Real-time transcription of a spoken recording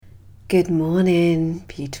Good morning,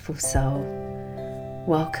 beautiful soul.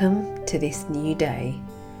 Welcome to this new day,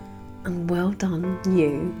 and well done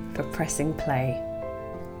you for pressing play.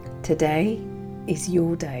 Today is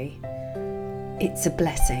your day. It's a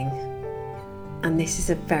blessing, and this is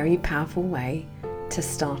a very powerful way to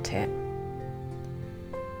start it.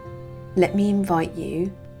 Let me invite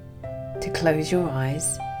you to close your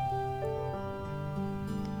eyes.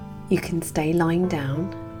 You can stay lying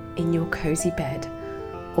down in your cozy bed,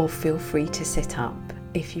 or feel free to sit up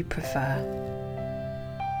if you prefer.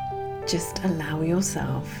 Just allow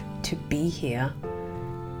yourself to be here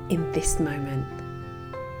in this moment.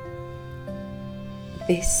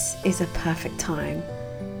 This is a perfect time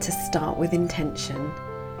to start with intention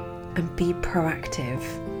and be proactive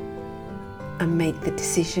and make the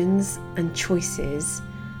decisions and choices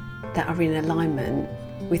that are in alignment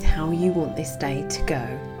with how you want this day to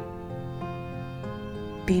go.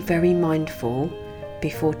 Be very mindful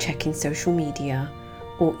before checking social media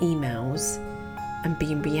or emails and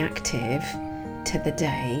being reactive to the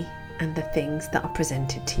day and the things that are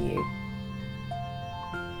presented to you.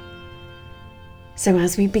 So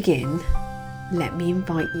as we begin, let me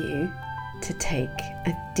invite you to take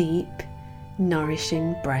a deep,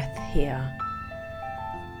 nourishing breath here.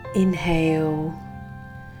 Inhale,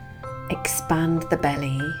 expand the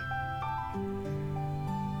belly,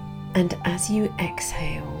 and as you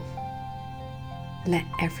exhale, let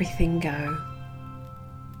everything go.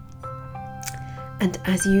 And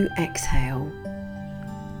as you exhale,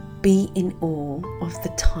 be in awe of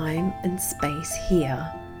the time and space here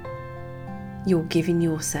you're giving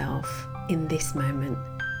yourself in this moment.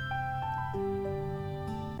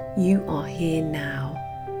 You are here now,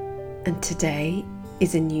 and today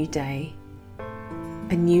is a new day,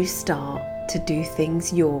 a new start to do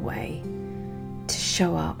things your way, to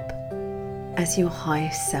show up as your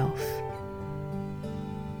highest self.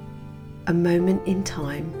 A moment in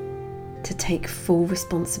time to take full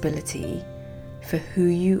responsibility for who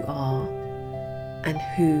you are and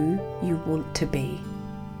who you want to be.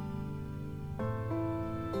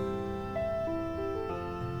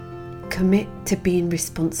 Commit to being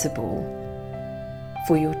responsible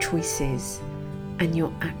for your choices and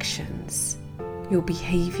your actions, your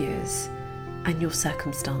behaviours and your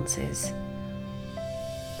circumstances.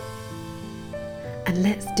 And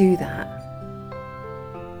let's do that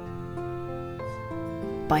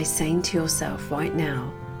by saying to yourself right now,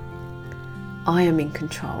 I am in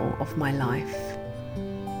control of my life.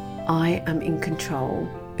 I am in control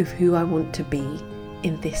of who I want to be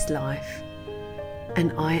in this life,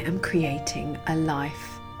 and I am creating a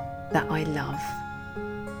life that I love.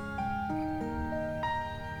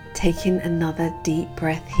 Taking another deep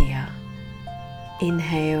breath here.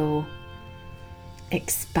 Inhale,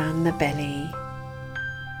 expand the belly,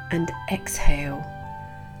 and exhale.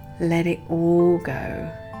 Let it all go.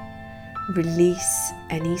 Release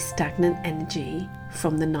any stagnant energy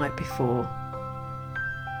from the night before.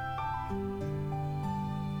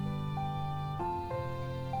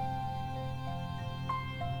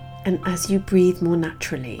 And as you breathe more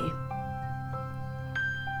naturally,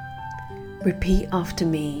 repeat after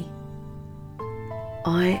me.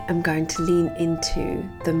 I am going to lean into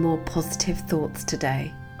the more positive thoughts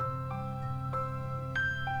today.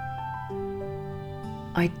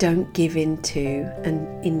 I don't give in to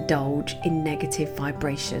and indulge in negative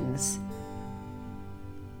vibrations.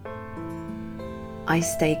 I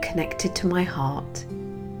stay connected to my heart.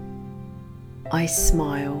 I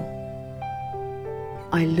smile.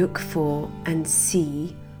 I look for and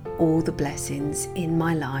see all the blessings in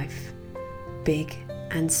my life, big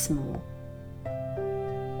and small.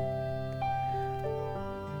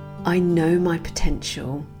 I know my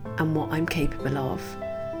potential and what I'm capable of,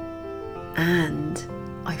 and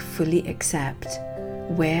I fully accept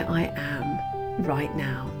where I am right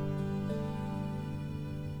now.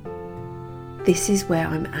 This is where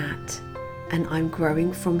I'm at, and I'm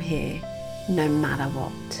growing from here no matter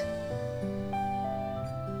what.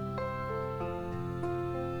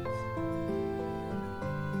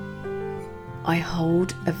 I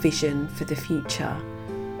hold a vision for the future,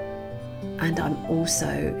 and I'm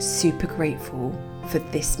also super grateful for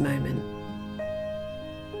this moment.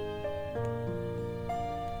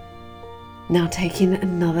 Now taking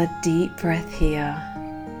another deep breath here.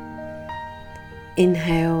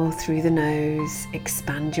 Inhale through the nose,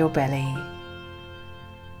 expand your belly.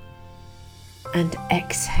 And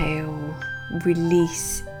exhale,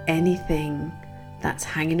 release anything that's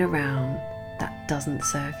hanging around that doesn't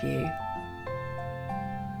serve you.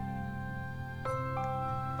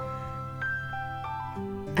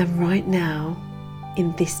 And right now,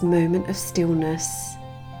 in this moment of stillness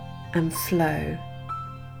and flow,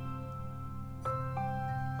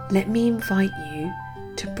 let me invite you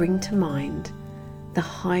to bring to mind the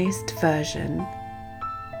highest version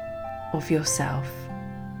of yourself.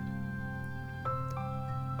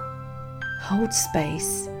 Hold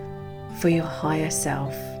space for your higher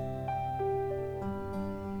self.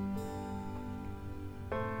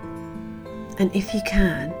 And if you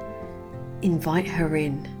can, invite her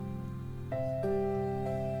in.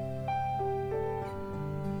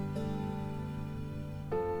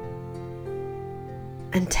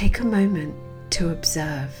 And take a moment to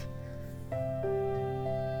observe.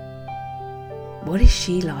 What is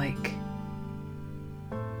she like?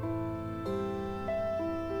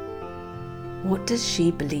 What does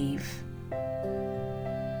she believe?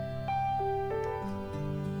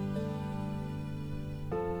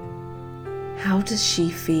 How does she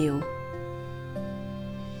feel?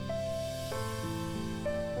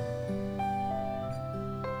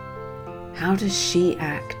 How does she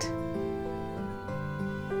act?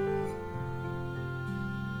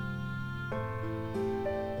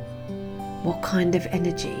 What kind of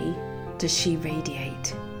energy does she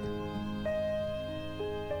radiate?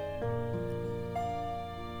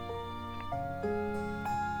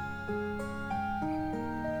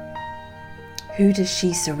 Who does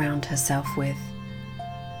she surround herself with?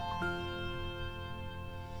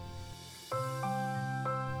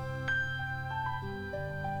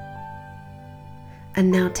 And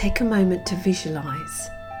now take a moment to visualize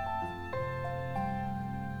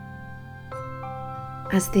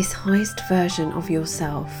as this highest version of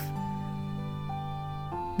yourself.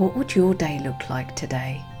 What would your day look like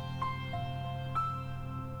today?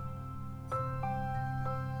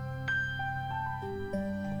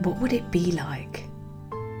 What would it be like?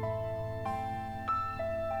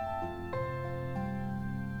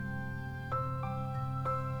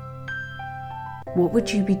 What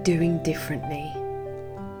would you be doing differently?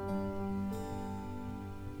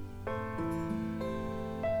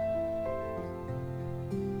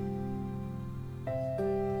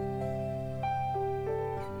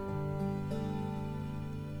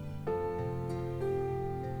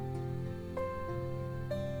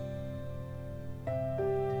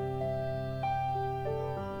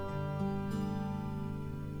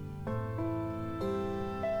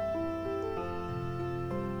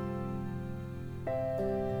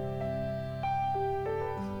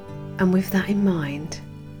 And with that in mind,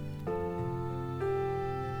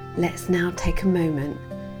 let's now take a moment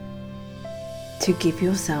to give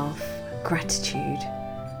yourself gratitude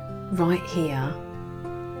right here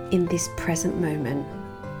in this present moment.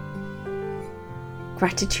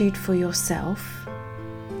 Gratitude for yourself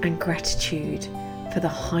and gratitude for the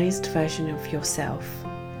highest version of yourself,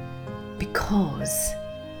 because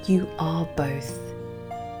you are both.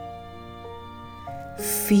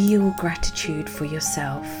 Feel gratitude for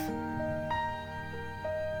yourself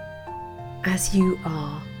as you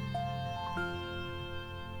are,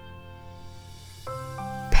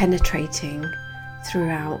 penetrating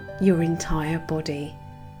throughout your entire body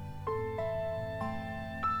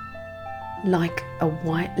like a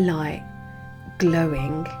white light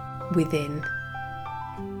glowing within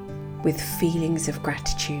with feelings of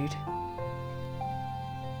gratitude.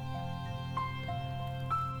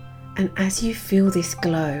 And as you feel this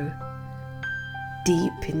glow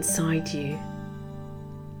deep inside you,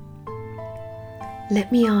 let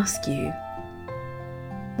me ask you,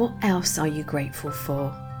 what else are you grateful for?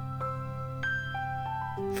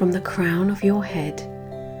 From the crown of your head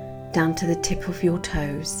down to the tip of your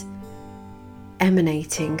toes,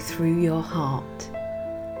 emanating through your heart.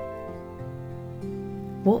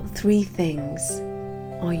 What 3 things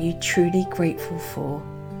are you truly grateful for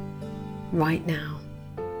right now?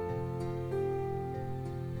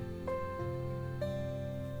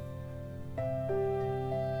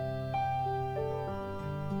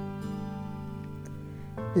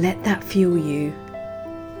 Let that fuel you.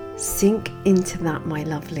 Sink into that, my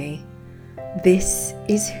lovely. This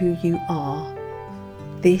is who you are.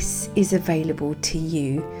 This is available to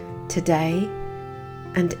you today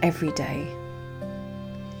and every day.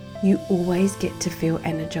 You always get to feel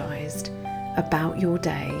energized about your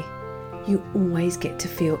day. You always get to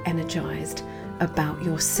feel energized about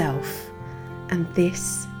yourself. And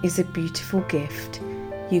this is a beautiful gift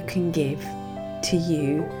you can give to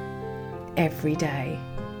you every day.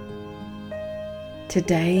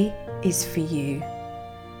 Today is for you.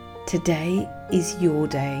 Today is your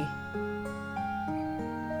day.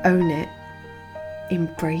 Own it,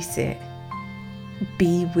 embrace it,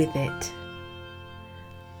 be with it,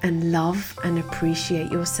 and love and appreciate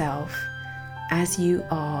yourself as you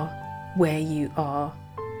are, where you are,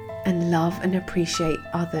 and love and appreciate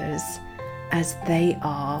others as they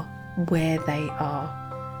are, where they are.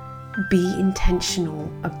 Be intentional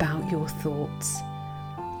about your thoughts.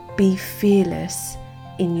 Be fearless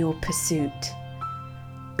in your pursuit.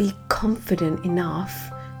 Be confident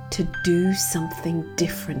enough to do something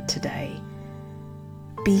different today.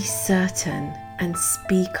 Be certain and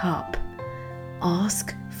speak up.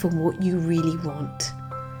 Ask for what you really want.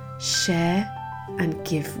 Share and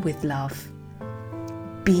give with love.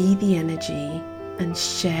 Be the energy and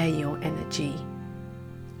share your energy.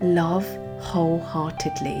 Love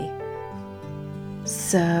wholeheartedly.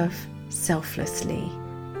 Serve selflessly.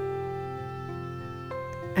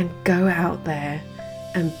 And go out there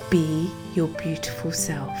and be your beautiful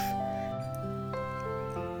self.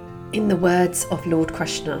 In the words of Lord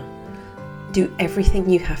Krishna, do everything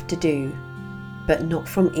you have to do, but not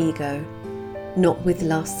from ego, not with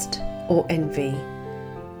lust or envy,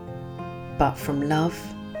 but from love,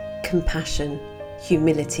 compassion,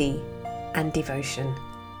 humility, and devotion.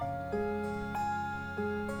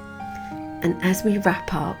 And as we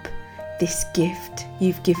wrap up this gift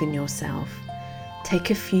you've given yourself, take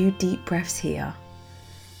a few deep breaths here,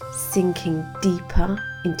 sinking deeper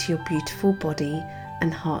into your beautiful body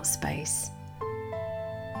and heart space.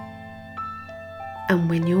 And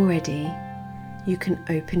when you're ready, you can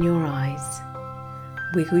open your eyes,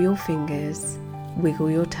 wiggle your fingers, wiggle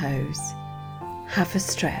your toes, have a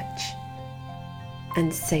stretch,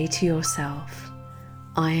 and say to yourself,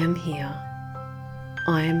 I am here.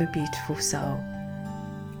 I am a beautiful soul.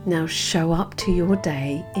 Now show up to your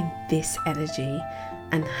day in this energy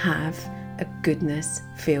and have a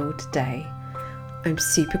goodness-filled day. I'm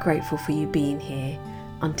super grateful for you being here.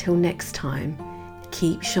 Until next time,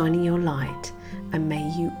 keep shining your light and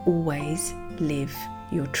may you always live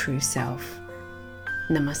your true self.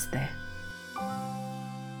 Namaste.